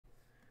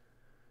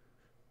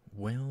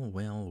Well,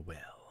 well,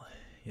 well.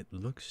 It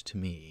looks to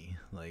me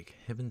like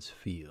Heaven's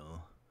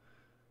Feel,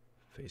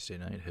 Face Day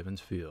Night, Heaven's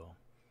Feel,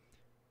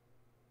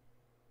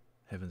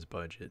 Heaven's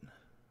Budget,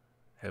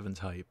 Heaven's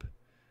Hype,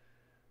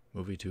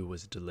 Movie 2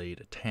 was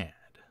delayed a tad.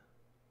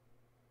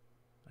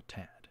 A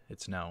tad.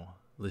 It's now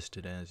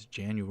listed as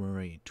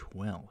January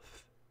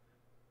 12th,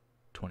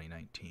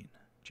 2019.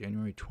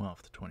 January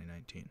 12th,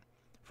 2019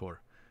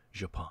 for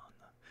Japan,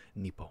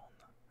 Nippon.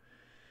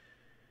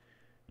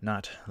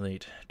 Not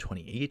late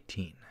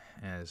 2018,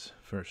 as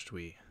first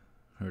we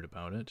heard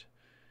about it,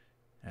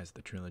 as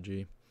the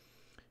trilogy.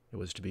 It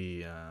was to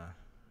be,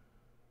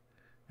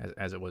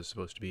 as it was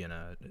supposed to be in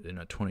a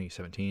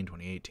 2017,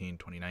 2018,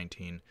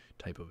 2019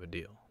 type of a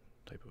deal,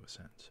 type of a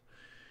sense.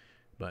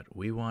 But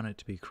we want it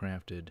to be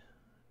crafted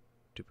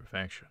to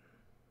perfection.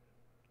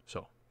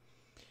 So,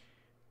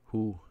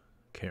 who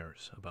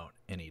cares about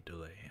any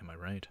delay, am I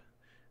right?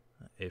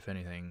 If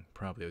anything,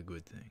 probably a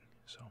good thing.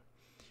 So,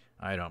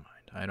 I don't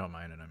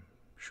mind, and I'm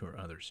sure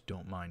others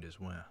don't mind as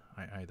well,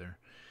 either.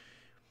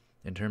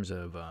 In terms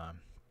of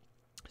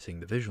seeing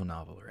the visual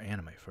novel or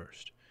anime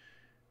first,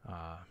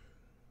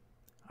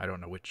 I don't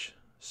know which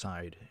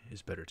side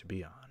is better to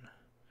be on.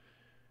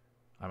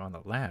 I'm on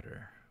the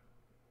latter,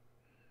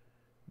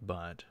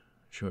 but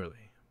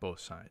surely both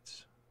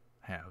sides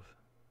have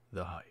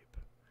the hype.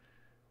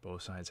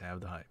 Both sides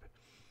have the hype.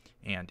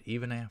 And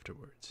even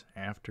afterwards,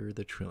 after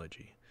the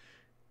trilogy,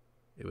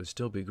 it would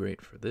still be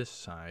great for this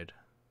side,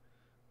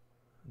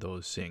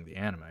 those seeing the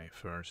anime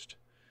first,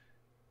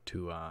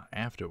 to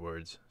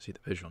afterwards see the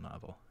visual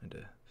novel and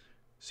to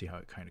see how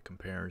it kind of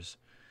compares.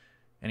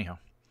 Anyhow,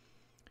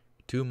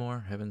 2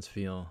 more Heaven's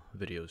Feel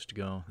videos to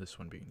go, this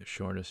one being the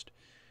shortest.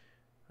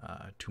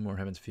 2 more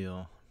Heaven's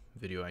Feel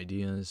video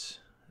ideas,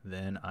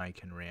 then I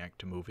can react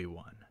to movie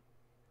 1.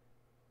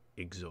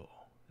 Igzo.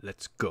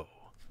 Let's go.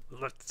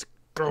 Let's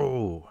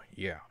go.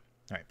 Yeah.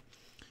 Alright.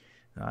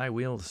 I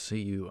will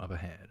see you up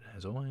ahead.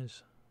 As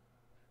always,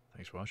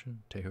 thanks for watching.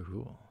 Take care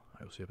cool.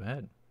 I will see you up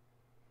ahead.